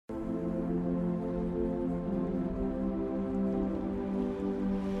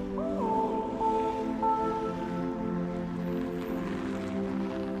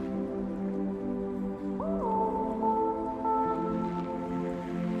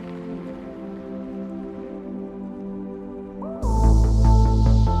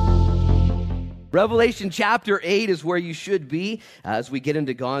Revelation chapter 8 is where you should be as we get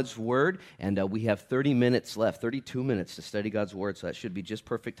into God's Word. And we have 30 minutes left, 32 minutes to study God's Word. So that should be just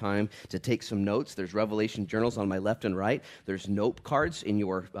perfect time to take some notes. There's Revelation journals on my left and right. There's note cards in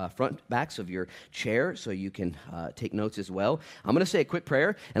your front backs of your chair so you can take notes as well. I'm going to say a quick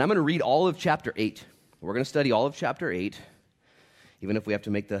prayer, and I'm going to read all of chapter 8. We're going to study all of chapter 8. Even if we have to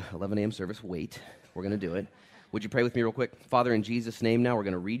make the 11 a.m. service wait, we're going to do it. Would you pray with me real quick? Father, in Jesus' name now, we're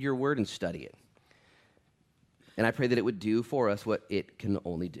going to read your Word and study it. And I pray that it would do for us what it can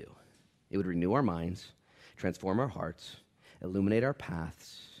only do. It would renew our minds, transform our hearts, illuminate our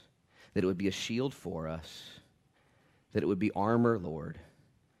paths, that it would be a shield for us, that it would be armor, Lord,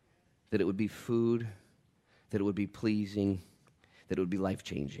 that it would be food, that it would be pleasing, that it would be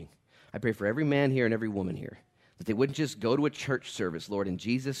life-changing. I pray for every man here and every woman here, that they wouldn't just go to a church service, Lord, in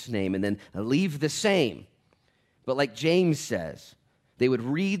Jesus' name, and then leave the same. But like James says, they would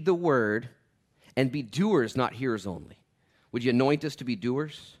read the Word and be doers, not hearers only. Would you anoint us to be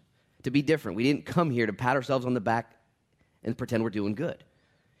doers? To be different. We didn't come here to pat ourselves on the back and pretend we're doing good.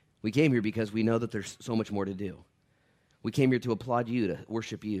 We came here because we know that there's so much more to do. We came here to applaud you, to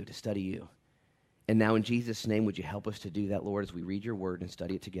worship you, to study you. And now in Jesus' name, would you help us to do that, Lord, as we read your word and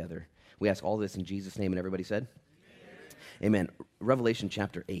study it together? We ask all this in Jesus' name, and everybody said? Amen. Revelation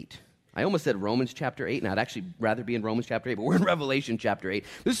chapter 8. I almost said Romans chapter 8, and I'd actually rather be in Romans chapter 8, but we're in Revelation chapter 8.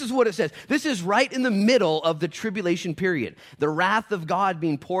 This is what it says. This is right in the middle of the tribulation period. The wrath of God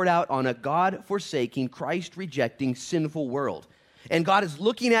being poured out on a God-forsaking, Christ-rejecting, sinful world. And God is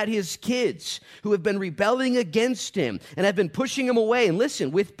looking at his kids who have been rebelling against him and have been pushing him away. And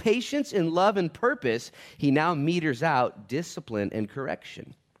listen, with patience and love and purpose, he now meters out discipline and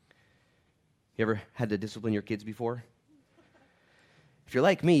correction. You ever had to discipline your kids before? If you're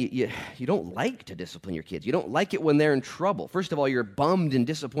like me, you don't like to discipline your kids. You don't like it when they're in trouble. First of all, you're bummed and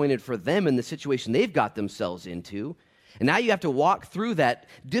disappointed for them in the situation they've got themselves into. And now you have to walk through that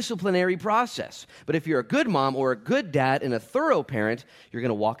disciplinary process. But if you're a good mom or a good dad and a thorough parent, you're going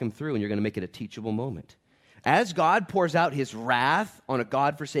to walk them through and you're going to make it a teachable moment. As God pours out his wrath on a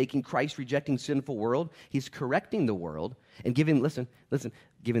God-forsaking, Christ-rejecting, sinful world, he's correcting the world and giving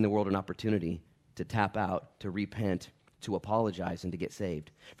the world an opportunity to tap out, to repent, to apologize, and to get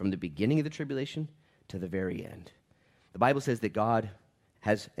saved from the beginning of the tribulation to the very end. The Bible says that God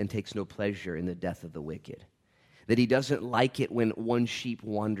has and takes no pleasure in the death of the wicked, that he doesn't like it when one sheep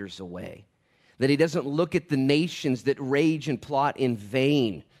wanders away, that he doesn't look at the nations that rage and plot in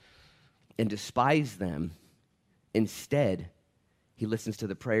vain and despise them. Instead, he listens to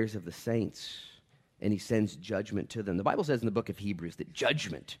the prayers of the saints and he sends judgment to them. The Bible says in the book of Hebrews that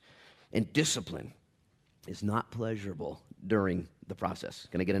judgment and discipline is not pleasurable during the process.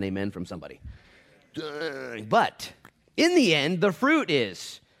 Can I get an amen from somebody? But in the end, the fruit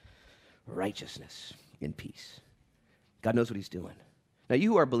is righteousness and peace. God knows what he's doing. Now,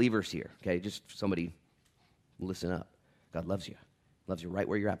 you who are believers here, okay, just somebody listen up. God loves you. Loves you right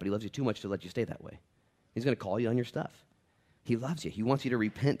where you're at, but he loves you too much to let you stay that way. He's going to call you on your stuff. He loves you. He wants you to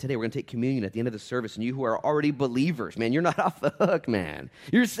repent today. We're going to take communion at the end of the service, and you who are already believers, man, you're not off the hook, man.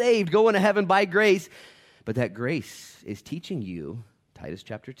 You're saved, going to heaven by grace. But that grace is teaching you, Titus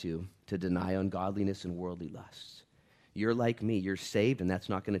chapter 2, to deny ungodliness and worldly lusts. You're like me. You're saved, and that's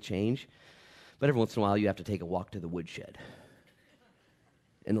not going to change. But every once in a while, you have to take a walk to the woodshed.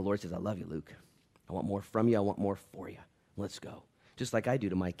 And the Lord says, I love you, Luke. I want more from you. I want more for you. Let's go. Just like I do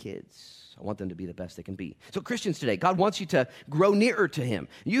to my kids. I want them to be the best they can be. So Christians today, God wants you to grow nearer to him.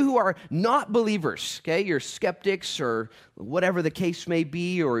 You who are not believers, okay, you're skeptics or whatever the case may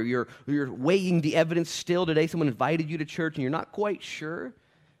be, or you're weighing the evidence still today. Someone invited you to church and you're not quite sure.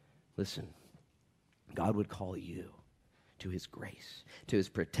 Listen, God would call you to his grace, to his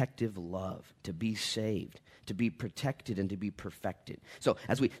protective love, to be saved, to be protected, and to be perfected. So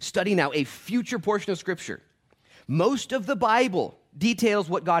as we study now a future portion of Scripture, most of the Bible details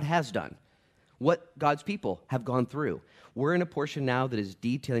what God has done, what God's people have gone through. We're in a portion now that is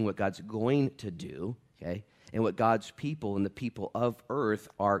detailing what God's going to do, okay, and what God's people and the people of earth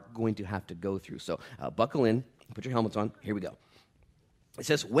are going to have to go through. So buckle in, put your helmets on. Here we go. It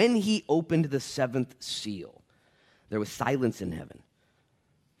says, when he opened the seventh seal, there was silence in heaven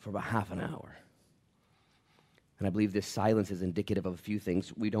for about half an hour. And I believe this silence is indicative of a few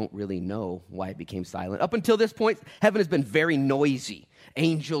things. We don't really know why it became silent. Up until this point, heaven has been very noisy.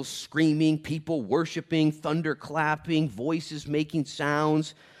 Angels screaming, people worshiping, thunder clapping, voices making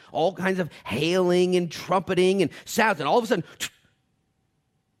sounds, all kinds of hailing and trumpeting and sounds. And all of a sudden,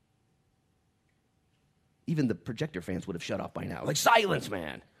 even the projector fans would have shut off by now. Like, silence,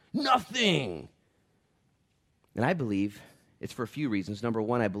 man. Nothing. And I believe It's for a few reasons. Number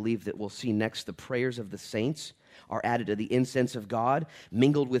one, I believe that we'll see next the prayers of the saints are added to the incense of God,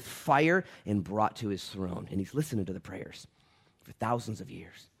 mingled with fire, and brought to his throne. And he's listening to the prayers for thousands of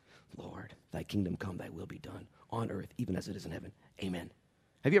years. Lord, thy kingdom come, thy will be done on earth, even as it is in heaven. Amen.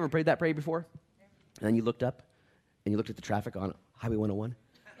 Have you ever prayed that prayer before? And then you looked up and you looked at the traffic on Highway 101?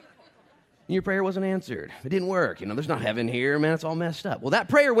 And your prayer wasn't answered. It didn't work. There's not heaven here, man. It's all messed up. Well, that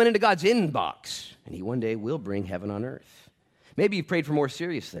prayer went into God's inbox, and he one day will bring heaven on earth. Maybe you've prayed for more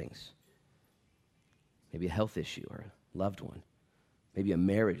serious things. Maybe a health issue or a loved one. Maybe a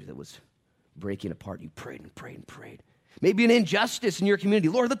marriage that was breaking apart. You prayed and prayed and prayed. Maybe an injustice in your community.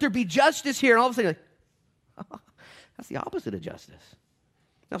 Lord, let there be justice here. And all of a sudden, you're like, that's the opposite of justice.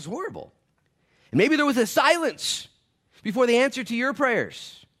 That was horrible. And maybe there was a silence before the answer to your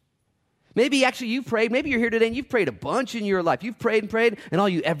prayers. Maybe actually you've prayed. Maybe you're here today and you've prayed a bunch in your life. You've prayed and prayed, and all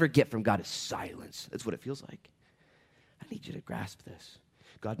you ever get from God is silence. That's what it feels like. I need you to grasp this.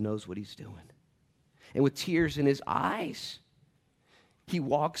 God knows what he's doing. And with tears in his eyes, he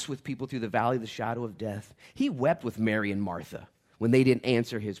walks with people through the valley of the shadow of death. He wept with Mary and Martha when they didn't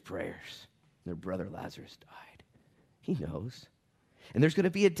answer his prayers. Their brother Lazarus died. He knows. And there's going to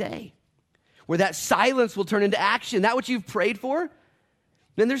be a day where that silence will turn into action. That what you've prayed for?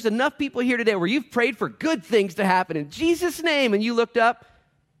 Then there's enough people here today where you've prayed for good things to happen in Jesus' name, and you looked up,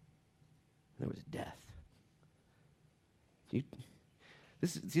 and there was death.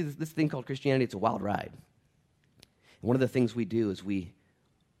 This thing called Christianity, it's a wild ride. And one of the things we do is we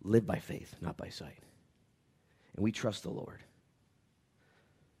live by faith, not by sight. And we trust the Lord.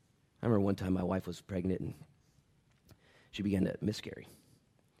 I remember one time my wife was pregnant, and she began to miscarry.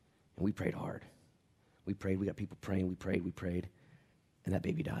 And we prayed hard. We prayed. We got people praying. We prayed. And that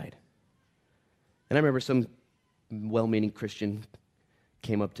baby died. And I remember some well-meaning Christian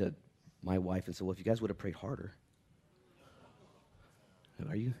came up to my wife and said, well, if you guys would have prayed harder.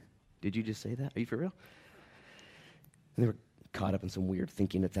 Did you just say that? Are you for real? And they were caught up in some weird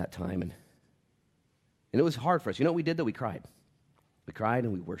thinking at that time. And it was hard for us. You know what we did, though? We cried. We cried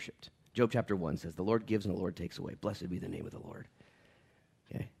and we worshiped. Job chapter 1 says, the Lord gives and the Lord takes away. Blessed be the name of the Lord.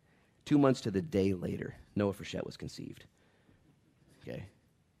 Okay. 2 months to the day later, Noah Frechette was conceived. Okay.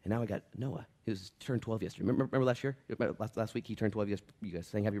 And now I got Noah. He was turned 12 yesterday. Remember last year? Last week he turned 12 yesterday. You guys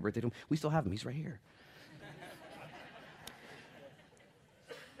saying happy birthday to him? We still have him. He's right here.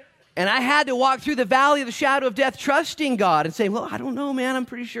 And I had to walk through the valley of the shadow of death trusting God and saying, well, I don't know, man. I'm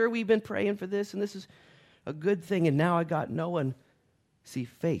pretty sure we've been praying for this, and this is a good thing. And now I got Noah. And see,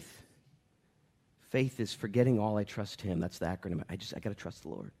 faith. Faith is forgetting all, I trust him. That's the acronym. I got to trust the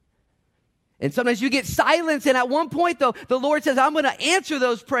Lord. And sometimes you get silence, and at one point, though, the Lord says, I'm going to answer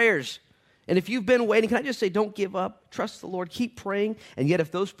those prayers. And if you've been waiting, can I just say, don't give up. Trust the Lord. Keep praying. And yet,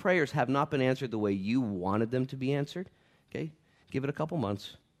 if those prayers have not been answered the way you wanted them to be answered, okay, give it a couple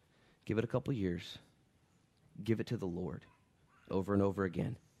months. Give it a couple years. Give it to the Lord over and over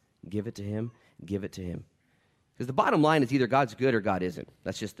again. Give it to him. Give it to him. Because the bottom line is either God's good or God isn't.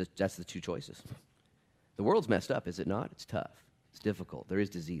 That's the two choices. The world's messed up, is it not? It's tough. It's difficult. There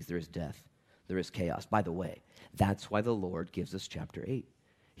is disease. There is death. There is chaos. By the way, that's why the Lord gives us chapter 8.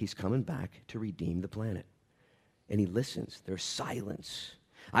 He's coming back to redeem the planet. And he listens. There's silence.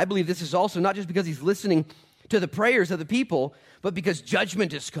 I believe this is also not just because he's listening to the prayers of the people, but because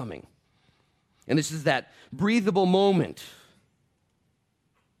judgment is coming. And this is that breathable moment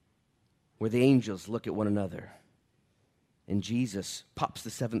where the angels look at one another and Jesus pops the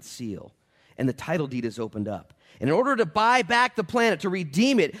seventh seal and the title deed is opened up. And in order to buy back the planet, to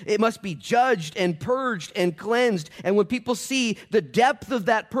redeem it, it must be judged and purged and cleansed. And when people see the depth of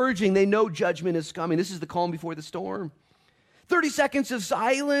that purging, they know judgment is coming. This is the calm before the storm. 30 seconds of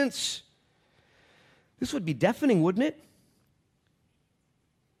silence. This would be deafening, wouldn't it?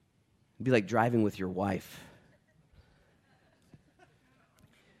 It'd be like driving with your wife.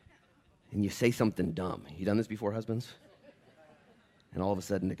 And you say something dumb. You done this before, husbands? And all of a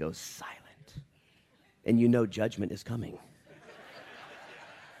sudden it goes silent. And you know judgment is coming.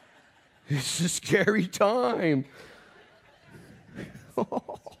 It's a scary time.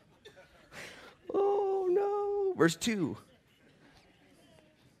 Oh no. Verse 2.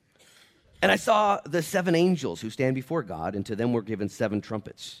 And I saw the 7 angels who stand before God, and to them were given 7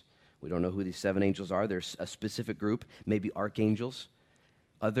 trumpets. We don't know who these 7 angels are. There's a specific group, maybe archangels.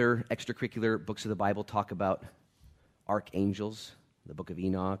 Other extracurricular books of the Bible talk about archangels, the book of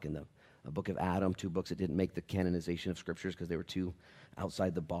Enoch and the book of Adam, 2 books that didn't make the canonization of scriptures because they were too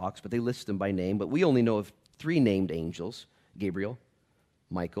outside the box, but they list them by name. But we only know of 3 named angels, Gabriel,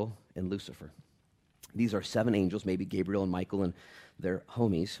 Michael, and Lucifer. These are 7 angels, maybe Gabriel and Michael and their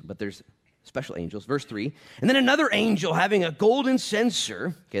homies, but there's special angels. Verse 3, and then another angel having a golden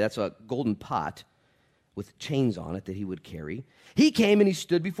censer, okay, that's a golden pot with chains on it that he would carry. He came and he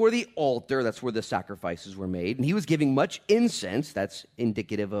stood before the altar, that's where the sacrifices were made, and he was giving much incense, that's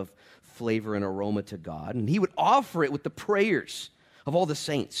indicative of flavor and aroma to God, and he would offer it with the prayers of all the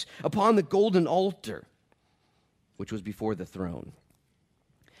saints upon the golden altar, which was before the throne.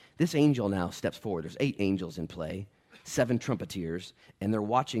 This angel now steps forward. There's 8 angels in play, 7 trumpeters, and they're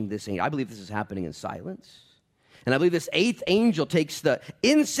watching this angel. I believe this is happening in silence. And I believe this 8th angel takes the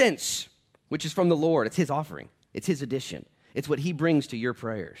incense, which is from the Lord. It's his offering. It's his addition. It's what he brings to your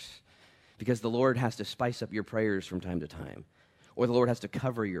prayers. Because the Lord has to spice up your prayers from time to time. Or the Lord has to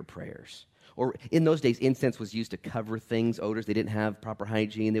cover your prayers. Or in those days, incense was used to cover things, odors. They didn't have proper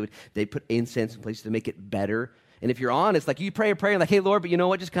hygiene. They'd put incense in places to make it better. And if you're honest, like you pray a prayer like, hey, Lord, but you know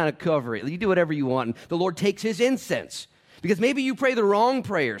what? Just kind of cover it. You do whatever you want. And the Lord takes his incense. Because maybe you pray the wrong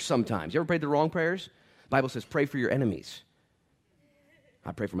prayers sometimes. You ever prayed the wrong prayers? The Bible says pray for your enemies.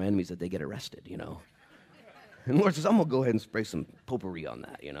 I pray for my enemies that they get arrested, And the Lord says, I'm going to go ahead and spray some potpourri on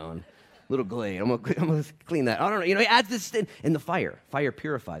that, and a little glade. I'm going to clean that. I don't know. He adds this in the fire. Fire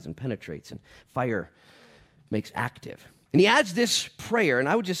purifies and penetrates, and fire makes active. And he adds this prayer, and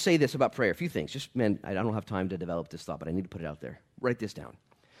I would just say this about prayer, a few things. I don't have time to develop this thought, but I need to put it out there. Write this down.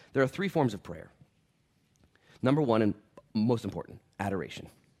 There are 3 forms of prayer. Number 1, and most important, adoration.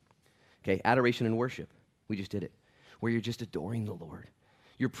 Okay, adoration and worship. We just did it. Where you're just adoring the Lord.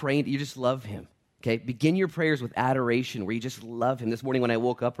 You're praying, you just love him. Okay, begin your prayers with adoration, where you just love him. This morning when I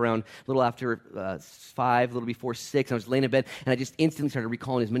woke up around a little after 5, a little before 6, I was laying in bed, and I just instantly started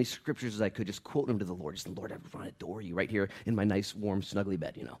recalling as many scriptures as I could, just quoting them to the Lord. Just, Lord, I want to adore you right here in my nice, warm, snuggly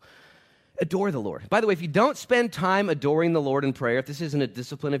bed, Adore the Lord. By the way, if you don't spend time adoring the Lord in prayer, if this isn't a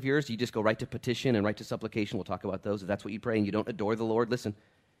discipline of yours, you just go right to petition and right to supplication. We'll talk about those. If that's what you pray and you don't adore the Lord, listen,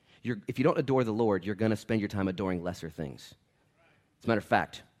 if you don't adore the Lord, you're going to spend your time adoring lesser things. As a matter of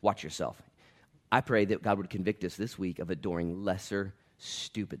fact, watch yourself. I pray that God would convict us this week of adoring lesser,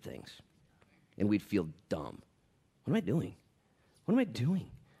 stupid things. And we'd feel dumb. What am I doing? What am I doing?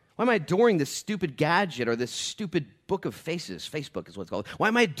 Why am I adoring this stupid gadget or this stupid book of faces? Facebook is what it's called. Why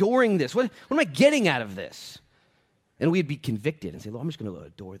am I adoring this? What am I getting out of this? And we'd be convicted and say, Lord, I'm just going to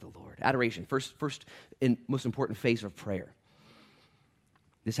adore the Lord. Adoration, first and most important phase of prayer.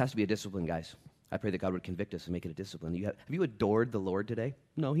 This has to be a discipline, guys. I pray that God would convict us and make it a discipline. Have you adored the Lord today?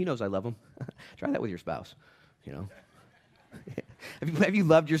 No, he knows I love him. Try that with your spouse, Have you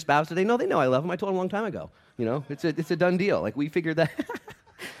loved your spouse today? No, they know I love him. I told them a long time ago. It's a done deal. Like, we figured that.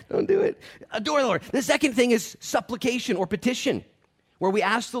 Don't do it. Adore the Lord. The second thing is supplication or petition, where we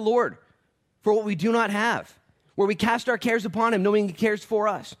ask the Lord for what we do not have, where we cast our cares upon him, knowing he cares for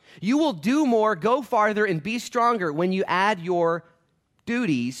us. You will do more, go farther, and be stronger when you add your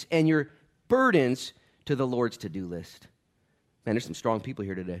duties and your burdens to the Lord's to-do list. Man, there's some strong people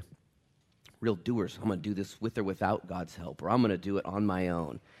here today. Real doers. I'm going to do this with or without God's help, or I'm going to do it on my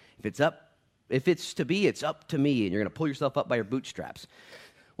own. If it's to be, it's up to me, and you're going to pull yourself up by your bootstraps.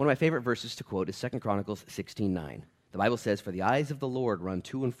 One of my favorite verses to quote is 2 Chronicles 16:9. The Bible says, for the eyes of the Lord run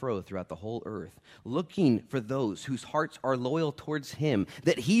to and fro throughout the whole earth, looking for those whose hearts are loyal towards him,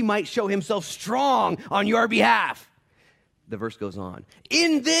 that he might show himself strong on your behalf. The verse goes on.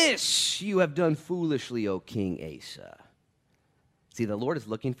 In this you have done foolishly, O King Asa. See, the Lord is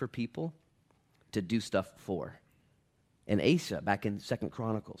looking for people to do stuff for. And Asa, back in 2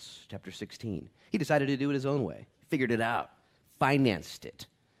 Chronicles chapter 16, he decided to do it his own way. Figured it out. Financed it.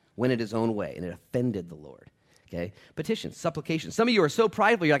 Went it his own way. And it offended the Lord. Okay? Petitions, supplications. Some of you are so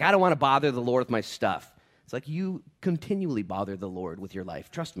prideful, you're like, I don't want to bother the Lord with my stuff. It's like you continually bother the Lord with your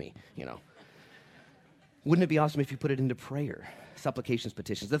life. Trust me, Wouldn't it be awesome if you put it into prayer? Supplications,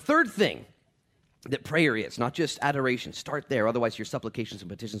 petitions. The third thing that prayer is, not just adoration. Start there, otherwise your supplications and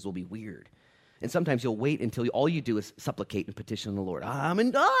petitions will be weird. And sometimes you'll wait until all you do is supplicate and petition the Lord.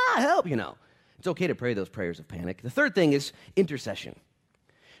 Help, It's okay to pray those prayers of panic. The third thing is intercession,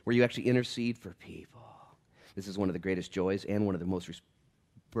 where you actually intercede for people. This is one of the greatest joys and one of the most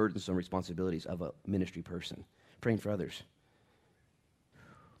burdensome responsibilities of a ministry person, praying for others.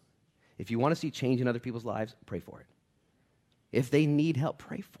 If you want to see change in other people's lives, pray for it. If they need help,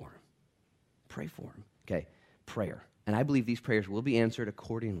 pray for them. Pray for them. Okay, prayer. And I believe these prayers will be answered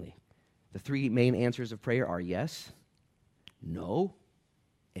accordingly. The 3 main answers of prayer are yes, no,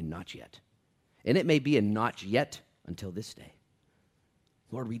 and not yet. And it may be a not yet until this day.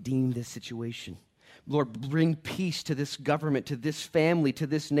 Lord, redeem this situation. Lord, bring peace to this government, to this family, to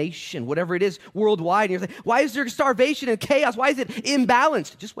this nation, whatever it is worldwide. And you're like, why is there starvation and chaos? Why is it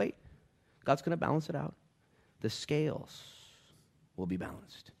imbalanced? Just wait. God's going to balance it out. The scales will be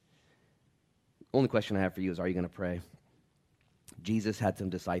balanced. Only question I have for you is, are you going to pray? Jesus had some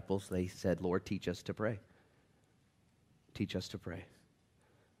disciples. They said, Lord, teach us to pray. Teach us to pray.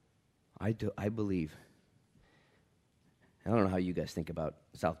 I believe. I don't know how you guys think about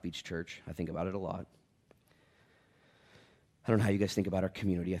South Beach Church. I think about it a lot. I don't know how you guys think about our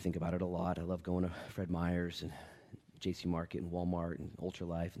community. I think about it a lot. I love going to Fred Meyer's and JC Market and Walmart and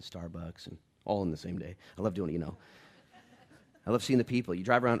Ultralife and Starbucks and all in the same day. I love doing it, I love seeing the people. You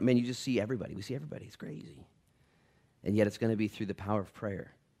drive around, man, you just see everybody. We see everybody. It's crazy. And yet it's going to be through the power of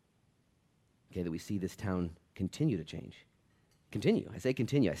prayer, okay, that we see this town continue to change. Continue. I say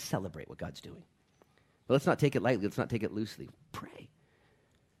continue. I celebrate what God's doing. But let's not take it lightly. Let's not take it loosely. Pray.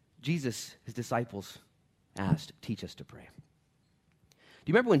 Jesus, his disciples asked, teach us to pray. Do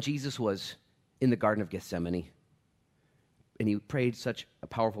you remember when Jesus was in the Garden of Gethsemane and he prayed such a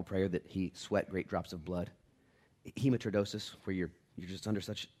powerful prayer that he sweat great drops of blood? Hematidrosis, where you're just under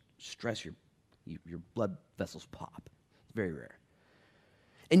such stress, your blood vessels pop. It's very rare.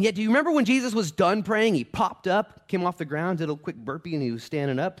 And yet, do you remember when Jesus was done praying, he popped up, came off the ground, did a quick burpee, and he was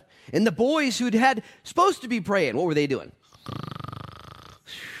standing up? And the boys who'd had supposed to be praying, what were they doing?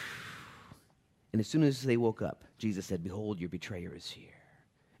 And as soon as they woke up, Jesus said, behold, your betrayer is here.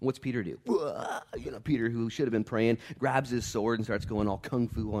 And what's Peter do? Peter, who should have been praying, grabs his sword and starts going all kung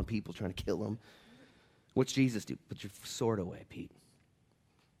fu on people, trying to kill them. What's Jesus do? Put your sword away, Pete.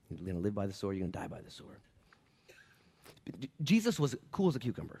 You're going to live by the sword, you're going to die by the sword. Jesus was cool as a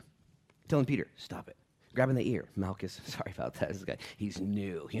cucumber, telling Peter, stop it. Grabbing the ear. Malchus, sorry about that. This guy, he's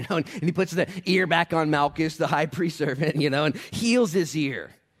new, and he puts the ear back on Malchus, the high priest servant, and heals his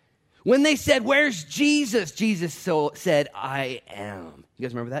ear. When they said, where's Jesus? Jesus said, I am. You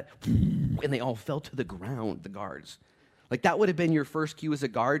guys remember that? And they all fell to the ground, the guards. Like, that would have been your first cue as a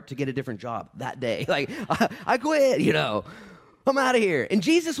guard to get a different job that day. Like, I quit, I'm out of here. And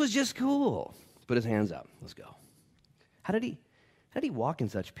Jesus was just cool. Put his hands up. Let's go. How did he walk in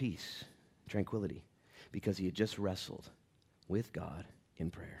such peace, tranquility? Because he had just wrestled with God in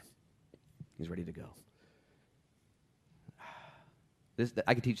prayer. He's ready to go.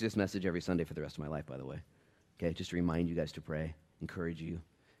 I could teach this message every Sunday for the rest of my life, by the way. Okay, just to remind you guys to pray, encourage you,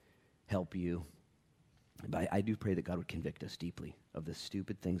 help you. But I do pray that God would convict us deeply of the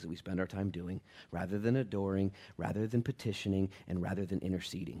stupid things that we spend our time doing, rather than adoring, rather than petitioning, and rather than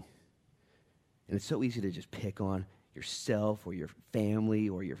interceding. And it's so easy to just pick on yourself or your family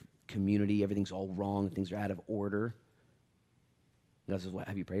or your community. Everything's all wrong. Things are out of order. God says,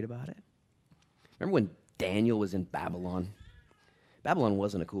 have you prayed about it? Remember when Daniel was in Babylon? Babylon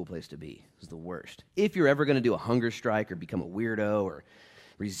wasn't a cool place to be. It was the worst. If you're ever going to do a hunger strike or become a weirdo or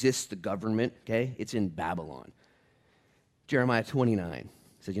resist the government, okay, it's in Babylon. Jeremiah 29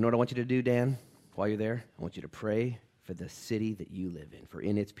 says, you know what I want you to do, Dan, while you're there? I want you to pray for the city that you live in, for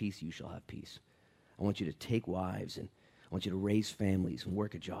in its peace you shall have peace. I want you to take wives, and I want you to raise families and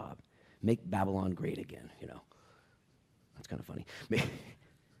work a job. Make Babylon great again, That's kind of funny.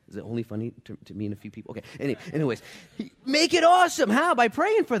 Is it only funny to me and a few people? Okay, anyways, make it awesome. How? By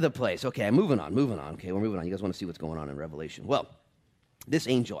praying for the place. Okay, moving on. Okay, we're moving on. You guys want to see what's going on in Revelation. Well, this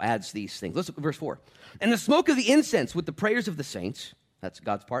angel adds these things. Let's look at verse 4. And the smoke of the incense with the prayers of the saints, that's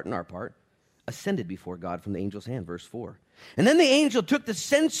God's part and our part, ascended before God from the angel's hand, verse 4. And then the angel took the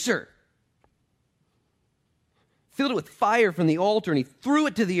censer, filled it with fire from the altar, and he threw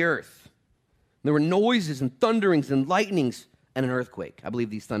it to the earth. And there were noises and thunderings and lightnings and an earthquake. I believe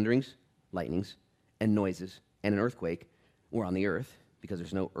these thunderings, lightnings, and noises and an earthquake were on the earth because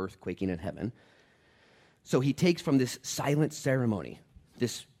there's no earthquaking in heaven. So he takes from this silent ceremony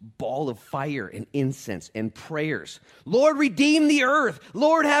this ball of fire and incense and prayers. Lord, redeem the earth.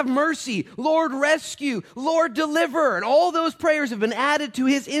 Lord, have mercy. Lord, rescue. Lord, deliver. And all those prayers have been added to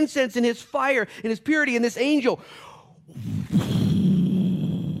his incense and his fire and his purity. And this angel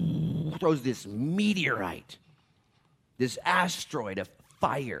throws this meteorite, this asteroid of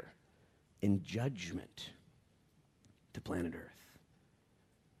fire and judgment to planet Earth.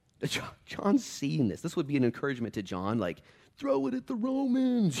 John's seeing this. This would be an encouragement to John, like, throw it at the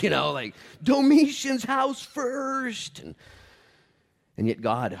Romans, like Domitian's house first. And yet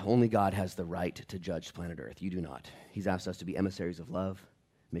only God has the right to judge planet Earth. You do not. He's asked us to be emissaries of love,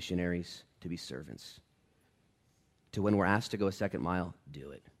 missionaries, to be servants. To when we're asked to go a second mile, do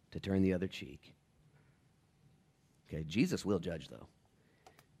it. To turn the other cheek. Okay, Jesus will judge, though.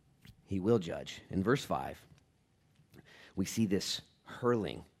 He will judge. In verse 5, we see this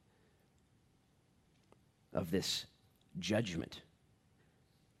hurling of this judgment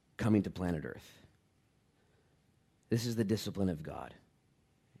coming to planet Earth. This is the discipline of God,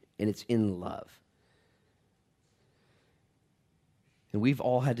 and it's in love. And we've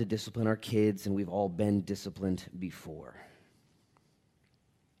all had to discipline our kids, and we've all been disciplined before.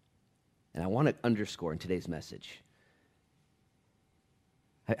 And I want to underscore in today's message,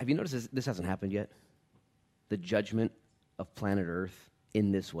 have you noticed this hasn't happened yet? The judgment of planet Earth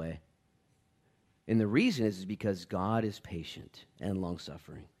in this way. And the reason is because God is patient and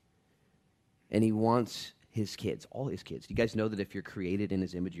long-suffering. And he wants his kids, all his kids. Do you guys know that if you're created in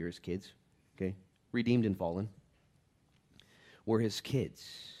his image, you're his kids? Okay? Redeemed and fallen. We're his kids.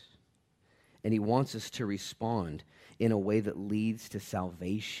 And he wants us to respond in a way that leads to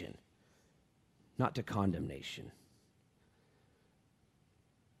salvation, not to condemnation.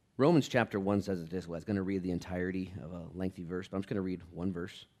 Romans chapter 1 says it this way. I was going to read the entirety of a lengthy verse, but I'm just going to read one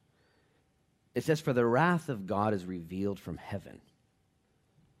verse. It says, "For the wrath of God is revealed from heaven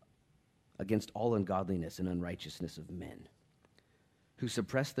against all ungodliness and unrighteousness of men, who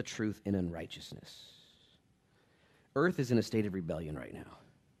suppress the truth in unrighteousness." Earth is in a state of rebellion right now.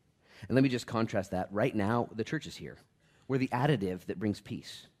 And let me just contrast that. Right now, the church is here. We're the additive that brings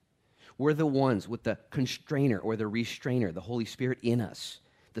peace. We're the ones with the constrainer or the restrainer, the Holy Spirit in us,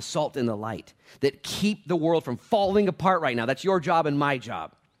 the salt and the light, that keep the world from falling apart right now. That's your job and my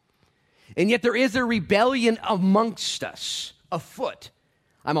job. And yet there is a rebellion amongst us, afoot.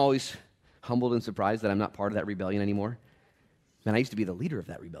 I'm always humbled and surprised that I'm not part of that rebellion anymore. Man, I used to be the leader of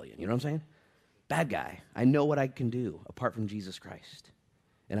that rebellion. You know what I'm saying? Bad guy. I know what I can do apart from Jesus Christ.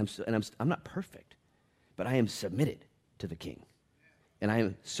 And I'm not perfect, but I am submitted to the King. And I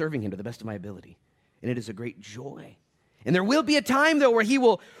am serving him to the best of my ability. And it is a great joy. And there will be a time, though, where he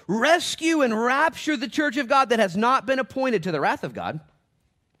will rescue and rapture the church of God that has not been appointed to the wrath of God.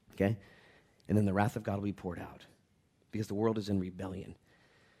 Okay? And then the wrath of God will be poured out because the world is in rebellion.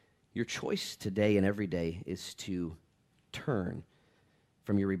 Your choice today and every day is to turn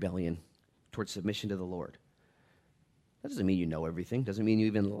from your rebellion towards submission to the Lord. That doesn't mean you know everything. Doesn't mean you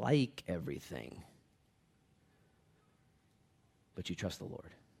even like everything. But you trust the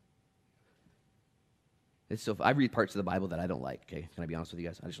Lord. So if I read parts of the Bible that I don't like, okay? Can I be honest with you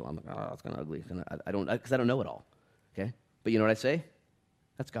guys? I'm like, oh, it's kind of ugly. Because I don't know it all, okay? But you know what I say?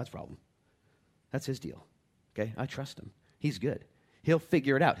 That's God's problem. That's his deal, okay? I trust him. He's good. He'll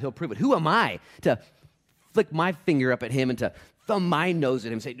figure it out. He'll prove it. Who am I to flick my finger up at him and to thumb my nose at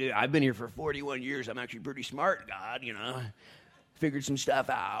him and say, dude, I've been here for 41 years. I'm actually pretty smart, God, you know. Figured some stuff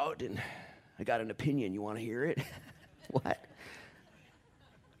out, and I got an opinion. You want to hear it? What?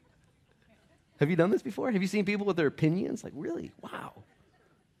 Have you done this before? Have you seen people with their opinions? Like, really? Wow.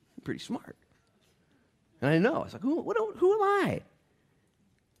 I'm pretty smart. And I know. I was like, who am I?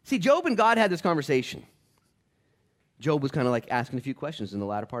 See, Job and God had this conversation. Job was kind of like asking a few questions in the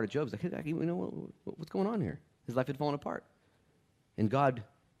latter part of Job's like, hey, you know, what's going on here? His life had fallen apart. And God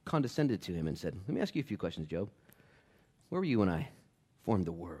condescended to him and said, let me ask you a few questions, Job. Where were you when I formed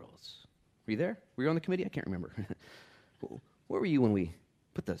the worlds? Were you there? Were you on the committee? I can't remember. Where were you when we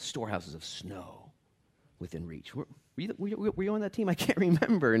put the storehouses of snow within reach? Were you on that team? I can't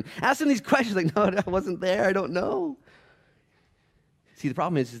remember. And ask him these questions like, no, I wasn't there. I don't know. See, the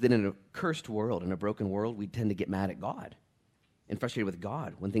problem is that in a cursed world, in a broken world, we tend to get mad at God and frustrated with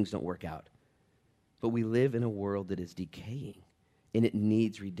God when things don't work out. But we live in a world that is decaying, and it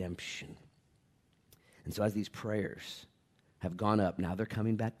needs redemption. And so as these prayers have gone up, now they're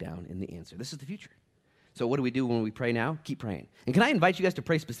coming back down in the answer. This is the future. So what do we do when we pray now? Keep praying. And can I invite you guys to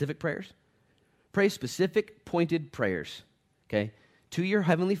pray specific prayers? Pray specific, pointed prayers, okay, to your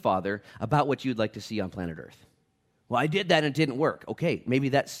Heavenly Father about what you'd like to see on planet Earth. Well, I did that and it didn't work. Okay, maybe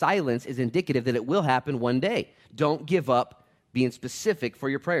that silence is indicative that it will happen one day. Don't give up being specific for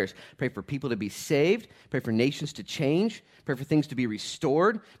your prayers. Pray for people to be saved. Pray for nations to change. Pray for things to be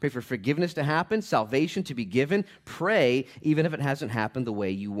restored. Pray for forgiveness to happen, salvation to be given. Pray even if it hasn't happened the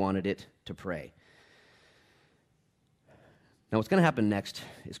way you wanted it to pray. Now, what's going to happen next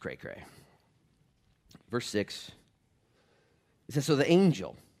is cray-cray. Verse 6, it says, so the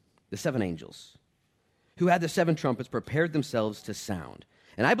angel, the seven angels, who had the seven trumpets, prepared themselves to sound.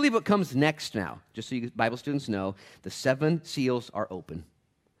 And I believe what comes next now, just so you Bible students know, the seven seals are open.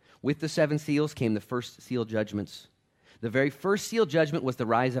 With the seven seals came the first seal judgments. The very first seal judgment was the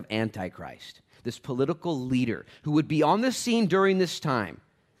rise of Antichrist, this political leader who would be on the scene during this time.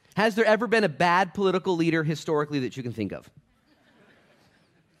 Has there ever been a bad political leader historically that you can think of?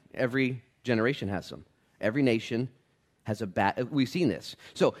 Every generation has some. Every nation has a bad, we've seen this.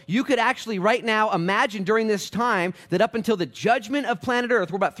 So you could actually right now imagine during this time that up until the judgment of planet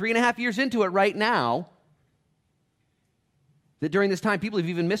Earth, we're about 3.5 years into it right now, that during this time people have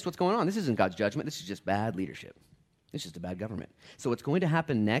even missed what's going on. This isn't God's judgment. This is just bad leadership. It's just a bad government. So what's going to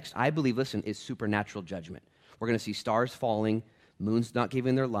happen next, I believe, listen, is supernatural judgment. We're going to see stars falling, Moon's not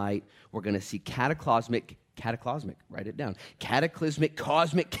giving their light. We're going to see cataclysmic, write it down, cataclysmic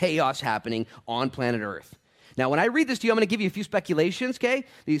cosmic chaos happening on planet Earth. Now, when I read this to you, I'm going to give you a few speculations, okay?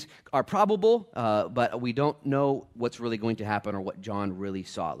 These are probable, but we don't know what's really going to happen or what John really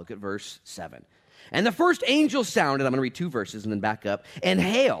saw. Look at verse 7. And the first angel sounded, I'm going to read 2 verses and then back up, and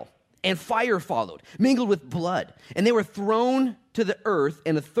hail and fire followed, mingled with blood. And they were thrown to the earth,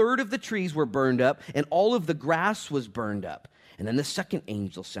 and a third of the trees were burned up, and all of the grass was burned up. And then the second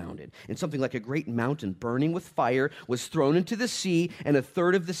angel sounded, and something like a great mountain burning with fire was thrown into the sea, and a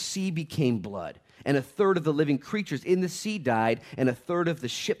third of the sea became blood. And a third of the living creatures in the sea died, and a third of the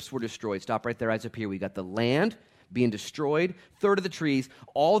ships were destroyed. Stop right there, eyes up here. We got the land being destroyed, third of the trees,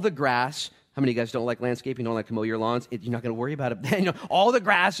 all the grass. How many of you guys don't like landscaping, don't like to mow your lawns? You're not going to worry about it then. All the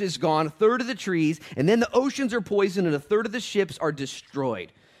grass is gone, a third of the trees, and then the oceans are poisoned, and a third of the ships are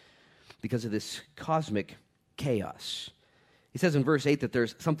destroyed because of this cosmic chaos. He says in verse 8 that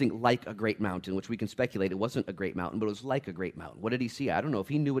there's something like a great mountain, which we can speculate it wasn't a great mountain, but it was like a great mountain. What did he see? I don't know if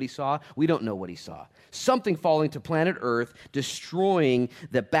he knew what he saw. We don't know what he saw. Something falling to planet Earth, destroying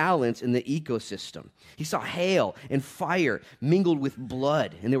the balance in the ecosystem. He saw hail and fire mingled with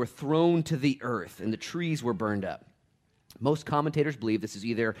blood, and they were thrown to the earth, and the trees were burned up. Most commentators believe this is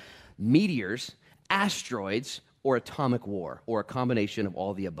either meteors, asteroids, or atomic war, or a combination of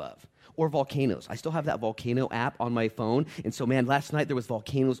all the above. Or volcanoes. I still have that volcano app on my phone. And so, man, last night there was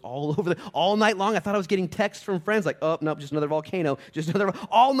volcanoes all over all night long. I thought I was getting texts from friends like, oh, nope, just another volcano. Just another,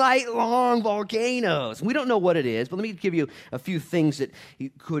 all night long volcanoes. We don't know what it is, but let me give you a few things that you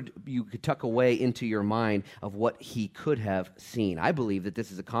could tuck away into your mind of what he could have seen. I believe that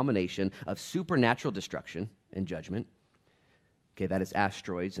this is a combination of supernatural destruction and judgment. Okay, that is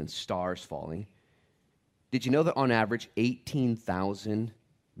asteroids and stars falling. Did you know that on average 18,000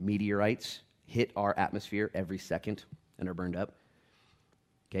 meteorites hit our atmosphere every second and are burned up?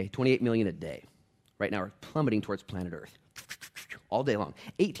 Okay, 28 million a day. Right now are plummeting towards planet Earth. All day long.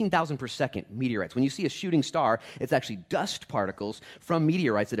 18,000 per second meteorites. When you see a shooting star, it's actually dust particles from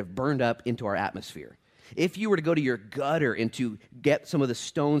meteorites that have burned up into our atmosphere. If you were to go to your gutter and to get some of the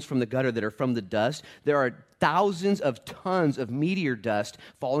stones from the gutter that are from the dust, there are thousands of tons of meteor dust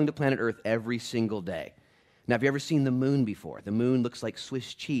falling to planet Earth every single day. Now, have you ever seen the moon before? The moon looks like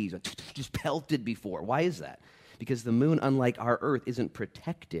Swiss cheese, just pelted before. Why is that? Because the moon, unlike our Earth, isn't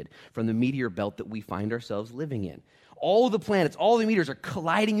protected from the meteor belt that we find ourselves living in. All the planets, all the meteors are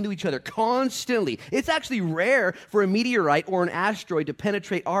colliding into each other constantly. It's actually rare for a meteorite or an asteroid to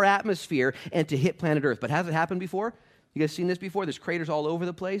penetrate our atmosphere and to hit planet Earth. But has it happened before? You guys seen this before? There's craters all over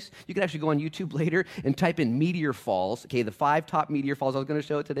the place. You can actually go on YouTube later and type in meteor falls. Okay, the 5 top meteor falls. I was going to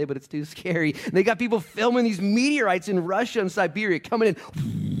show it today, but it's too scary. And they got people filming these meteorites in Russia and Siberia coming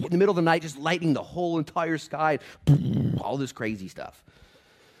in the middle of the night, just lighting the whole entire sky. All this crazy stuff.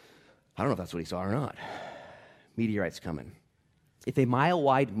 I don't know if that's what he saw or not. Meteorites coming. If a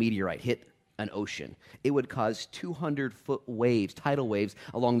mile-wide meteorite hit an ocean, it would cause 200-foot waves, tidal waves,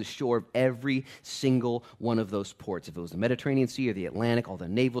 along the shore of every single one of those ports. If it was the Mediterranean Sea or the Atlantic, all the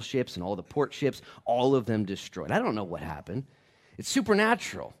naval ships and all the port ships, all of them destroyed. I don't know what happened. It's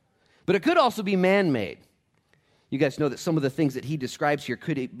supernatural. But it could also be man-made. You guys know that some of the things that he describes here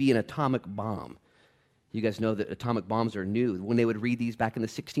could be an atomic bomb. You guys know that atomic bombs are new. When they would read these back in the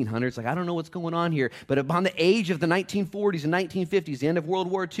 1600s, like, I don't know what's going on here. But upon the age of the 1940s and 1950s, the end of World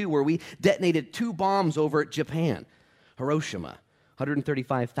War II, where we detonated 2 bombs over Japan, Hiroshima,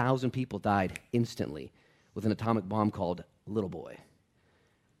 135,000 people died instantly with an atomic bomb called Little Boy.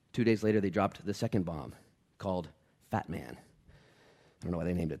 2 days later, they dropped the second bomb called Fat Man. I don't know why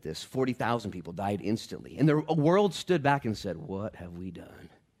they named it this. 40,000 people died instantly. And the world stood back and said, what have we done?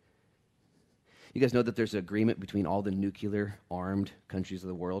 You guys know that there's an agreement between all the nuclear-armed countries of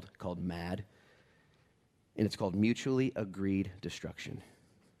the world called MAD, and it's called Mutually Agreed Destruction.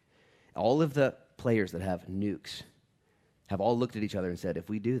 All of the players that have nukes have all looked at each other and said, if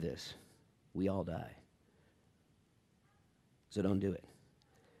we do this, we all die. So don't do it.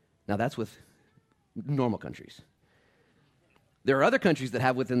 Now, that's with normal countries. There are other countries that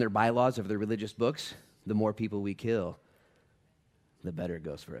have within their bylaws of their religious books, the more people we kill, the better it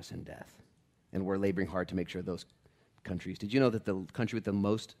goes for us in death. And we're laboring hard to make sure those countries. Did you know that the country with the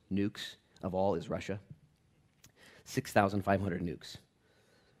most nukes of all is Russia? 6,500 nukes.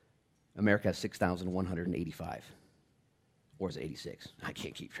 America has 6,185. Or is it 86? I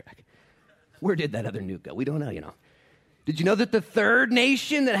can't keep track. Where did that other nuke go? We don't know, you know. Did you know that the third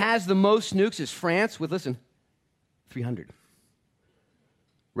nation that has the most nukes is France with, 300.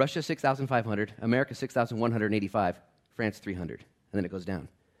 Russia, 6,500. America, 6,185. France, 300. And then it goes down.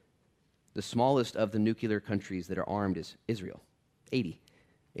 The smallest of the nuclear countries that are armed is Israel, 80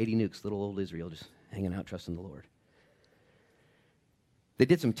 nukes, little old Israel just hanging out, trusting the Lord. They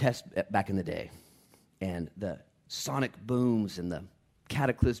did some tests back in the day, and the sonic booms and the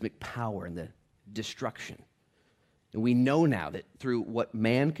cataclysmic power and the destruction. And we know now that through what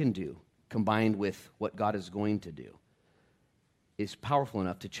man can do, combined with what God is going to do, is powerful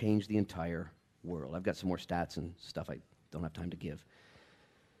enough to change the entire world. I've got some more stats and stuff I don't have time to give.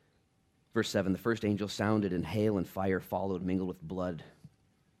 Verse 7, the first angel sounded, and hail and fire followed, mingled with blood.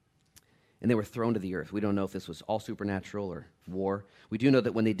 And they were thrown to the earth. We don't know if this was all supernatural or war. We do know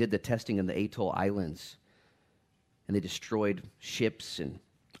that when they did the testing in the Atoll Islands, and they destroyed ships and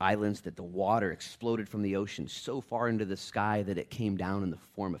islands, that the water exploded from the ocean so far into the sky that it came down in the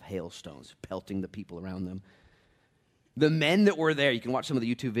form of hailstones, pelting the people around them. The men that were there, you can watch some of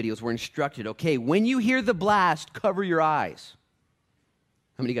the YouTube videos, were instructed, okay, when you hear the blast, cover your eyes.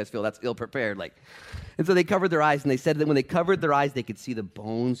 How many of you guys feel that's ill-prepared? And so they covered their eyes, and they said that when they covered their eyes, they could see the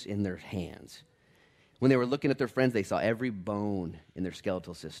bones in their hands. When they were looking at their friends, they saw every bone in their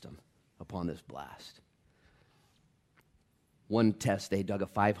skeletal system upon this blast. One test, they dug a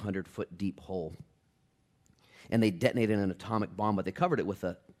 500-foot deep hole, and they detonated an atomic bomb, but they covered it with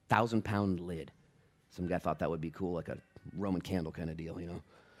a 1,000-pound lid. Some guy thought that would be cool, like a Roman candle kind of deal,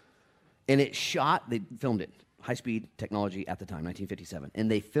 And it shot, they filmed it, high-speed technology at the time, 1957.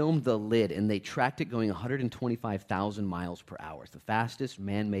 And they filmed the lid, and they tracked it going 125,000 miles per hour. It's the fastest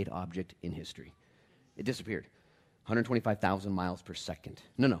man-made object in history. It disappeared. 125,000 miles per second.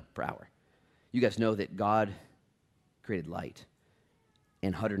 No, per hour. You guys know that God created light,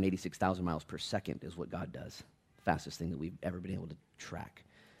 and 186,000 miles per second is what God does. Fastest thing that we've ever been able to track.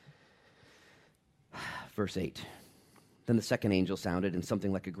 Verse 8. Then the second angel sounded, and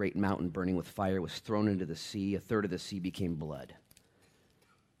something like a great mountain burning with fire was thrown into the sea. A third of the sea became blood,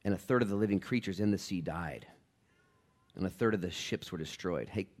 and a third of the living creatures in the sea died, and a third of the ships were destroyed.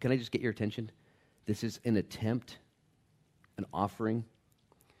 Hey, can I just get your attention? This is an attempt, an offering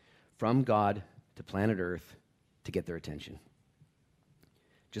from God to planet Earth to get their attention.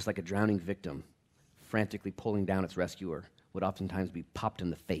 Just like a drowning victim frantically pulling down its rescuer would oftentimes be popped in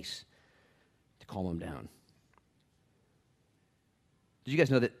the face to calm them down. Did you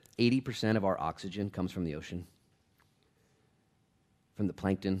guys know that 80% of our oxygen comes from the ocean? From the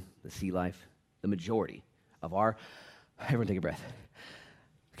plankton, the sea life? The majority of our... Everyone take a breath.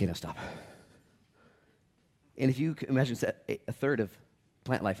 Okay, now stop. And if you imagine a third of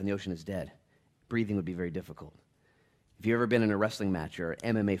plant life in the ocean is dead, breathing would be very difficult. If you've ever been in a wrestling match or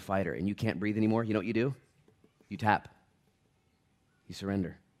an MMA fighter and you can't breathe anymore, you know what you do? You tap. You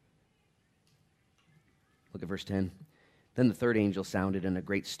surrender. Look at verse 10. Then the third angel sounded, and a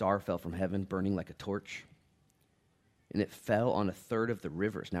great star fell from heaven, burning like a torch. And it fell on a third of the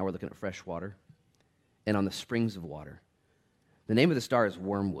rivers. Now we're looking at fresh water. And on the springs of water. The name of the star is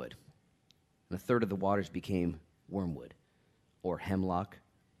Wormwood. And a third of the waters became wormwood, or hemlock,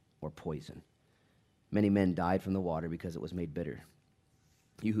 or poison. Many men died from the water because it was made bitter.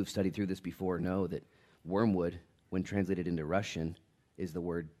 You who've studied through this before know that wormwood, when translated into Russian, is the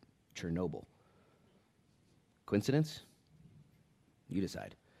word Chernobyl. Coincidence? You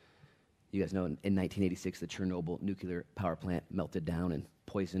decide. You guys know in 1986, the Chernobyl nuclear power plant melted down and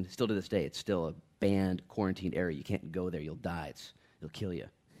poisoned. Still to this day, it's still a banned, quarantined area. You can't go there. You'll die. It'll kill you.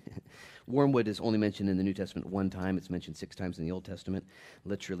 Wormwood is only mentioned in the New Testament one time. It's mentioned 6 times in the Old Testament,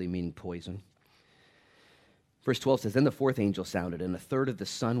 literally meaning poison. Verse 12 says, Then the fourth angel sounded, and a third of the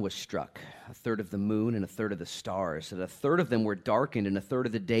sun was struck, a third of the moon, and a third of the stars. And a third of them were darkened, and a third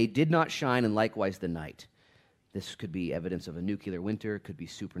of the day did not shine, and likewise the night. This could be evidence of a nuclear winter. It could be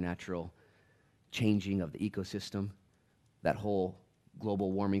supernatural changing of the ecosystem. That whole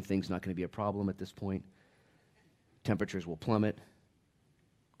global warming thing's not going to be a problem at this point. Temperatures will plummet.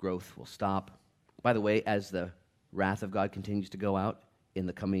 Growth will stop. By the way, as the wrath of God continues to go out in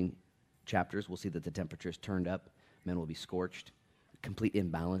the coming chapters, we'll see that the temperatures turned up. Men will be scorched. Complete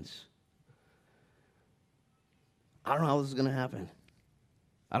imbalance. I don't know how this is going to happen.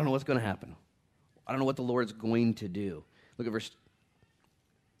 I don't know what's going to happen. I don't know what the Lord's going to do. Look at verse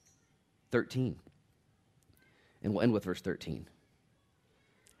 13. And we'll end with verse 13.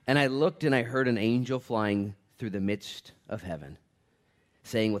 And I looked, and I heard an angel flying through the midst of heaven,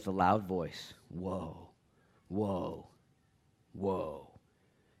 saying with a loud voice, Woe, woe, woe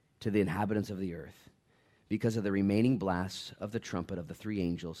to the inhabitants of the earth, because of the remaining blasts of the trumpet of the 3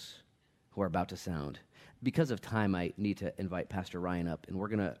 angels who are about to sound. Because of time, I need to invite Pastor Ryan up, and we're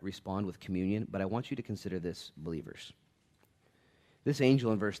going to respond with communion, but I want you to consider this, believers. This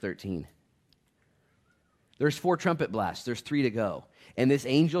angel in verse 13, There's 4 trumpet blasts. There's 3 to go. And this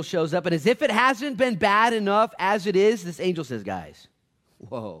angel shows up, and as if it hasn't been bad enough as it is, this angel says, guys,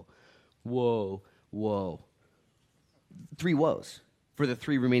 whoa, whoa, whoa. 3 woes for the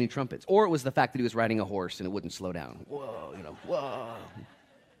 3 remaining trumpets. Or it was the fact that he was riding a horse and it wouldn't slow down. Whoa, whoa.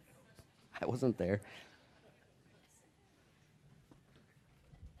 I wasn't there.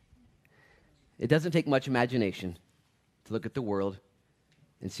 It doesn't take much imagination to look at the world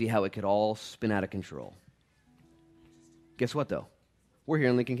and see how it could all spin out of control. Guess what, though? We're here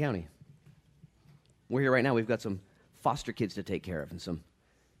in Lincoln County. We're here right now. We've got some foster kids to take care of and some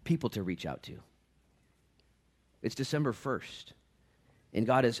people to reach out to. It's December 1st, and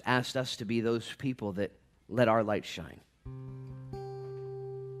God has asked us to be those people that let our light shine.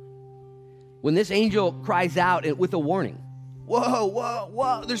 When this angel cries out with a warning, whoa, whoa,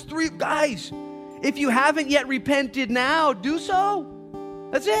 whoa, there's 3 guys. If you haven't yet repented now, do so.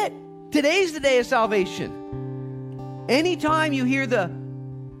 That's it. Today's the day of salvation. Anytime you hear the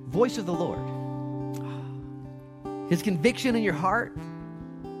voice of the Lord, His conviction in your heart,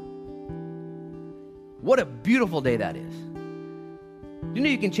 what a beautiful day that is. You know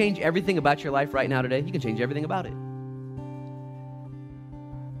you can change everything about your life right now today? You can change everything about it.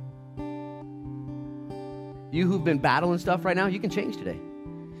 You who've been battling stuff right now, you can change today.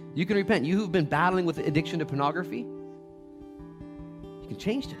 You can repent. You who've been battling with addiction to pornography, you can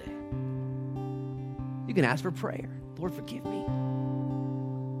change today. You can ask for prayer. Lord, forgive me.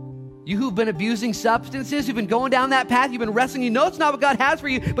 You who've been abusing substances, who've been going down that path, you've been wrestling, you know it's not what God has for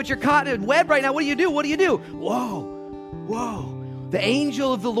you, but you're caught in a web right now. What do you do? What do you do? Whoa, whoa. The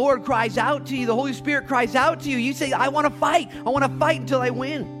angel of the Lord cries out to you. The Holy Spirit cries out to you. You say, I want to fight. I want to fight until I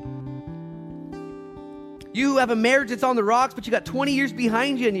win. You have a marriage that's on the rocks, but you got 20 years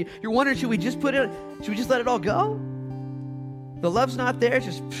behind you, and you're wondering, should we just let it all go? The love's not there.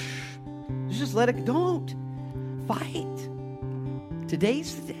 It's just let it go. Don't fight.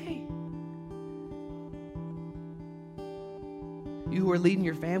 Today's the day. You who are leading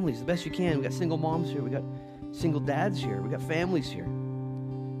your families the best you can. We got single moms here. We got single dads here. We got families here.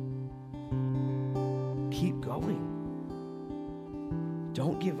 Keep going.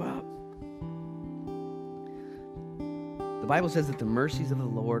 Don't give up. The Bible says that the mercies of the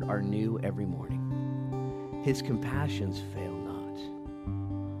Lord are new every morning. His compassions fail not.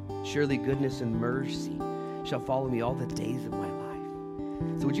 Surely goodness and mercy shall follow me all the days of my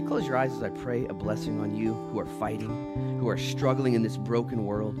life. So would you close your eyes as I pray a blessing on you who are fighting, who are struggling in this broken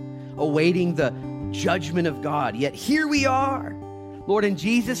world, awaiting the judgment of God. Yet here we are. Lord, in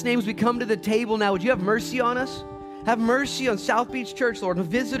Jesus' name, as we come to the table now, would you have mercy on us? Have mercy on South Beach Church, Lord, and the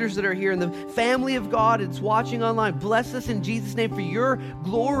visitors that are here and the family of God that's watching online. Bless us in Jesus' name for your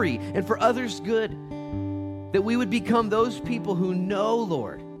glory and for others' good. That we would become those people who know,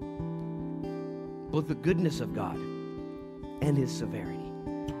 Lord, both the goodness of God and His severity.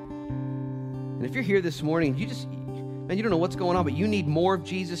 And if you're here this morning, you don't know what's going on, but you need more of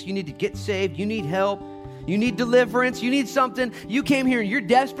Jesus. You need to get saved. You need help. You need deliverance. You need something. You came here and you're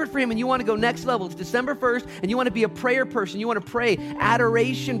desperate for Him and you want to go next level. It's December 1st and you want to be a prayer person. You want to pray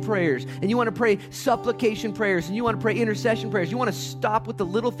adoration prayers and you want to pray supplication prayers and you want to pray intercession prayers. You want to stop with the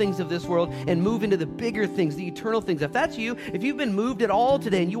little things of this world and move into the bigger things, the eternal things. If that's you, if you've been moved at all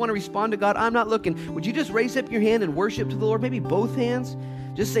today and you want to respond to God, I'm not looking, would you just raise up your hand and worship to the Lord? Maybe both hands.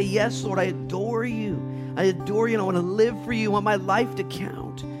 Just say, yes, Lord, I adore you. I adore you and I want to live for you. I want my life to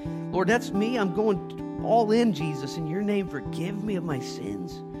count. Lord, that's me. I'm going all in, Jesus. In your name, forgive me of my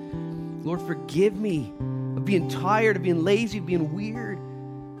sins. Lord, forgive me of being tired, of being lazy, of being weird.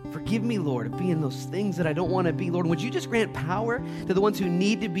 Forgive me, Lord, of being those things that I don't want to be. Lord, would you just grant power to the ones who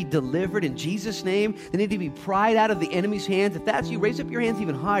need to be delivered in Jesus' name? They need to be pried out of the enemy's hands. If that's you, raise up your hands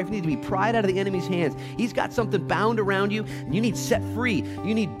even higher. If you need to be pried out of the enemy's hands, he's got something bound around you, and you need set free.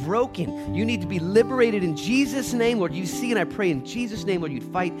 You need broken. You need to be liberated in Jesus' name, Lord. You see, and I pray in Jesus' name, Lord, you'd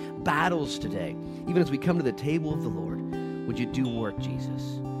fight battles today. Even as we come to the table of the Lord, would you do work, Jesus?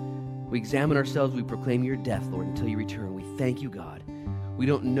 We examine ourselves. We proclaim your death, Lord, until you return. We thank you, God. We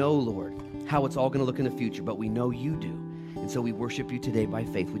don't know, Lord, how it's all going to look in the future, but we know you do. And so we worship you today by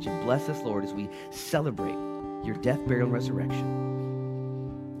faith. Would you bless us, Lord, as we celebrate your death, burial, and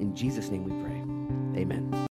resurrection? In Jesus' name we pray. Amen.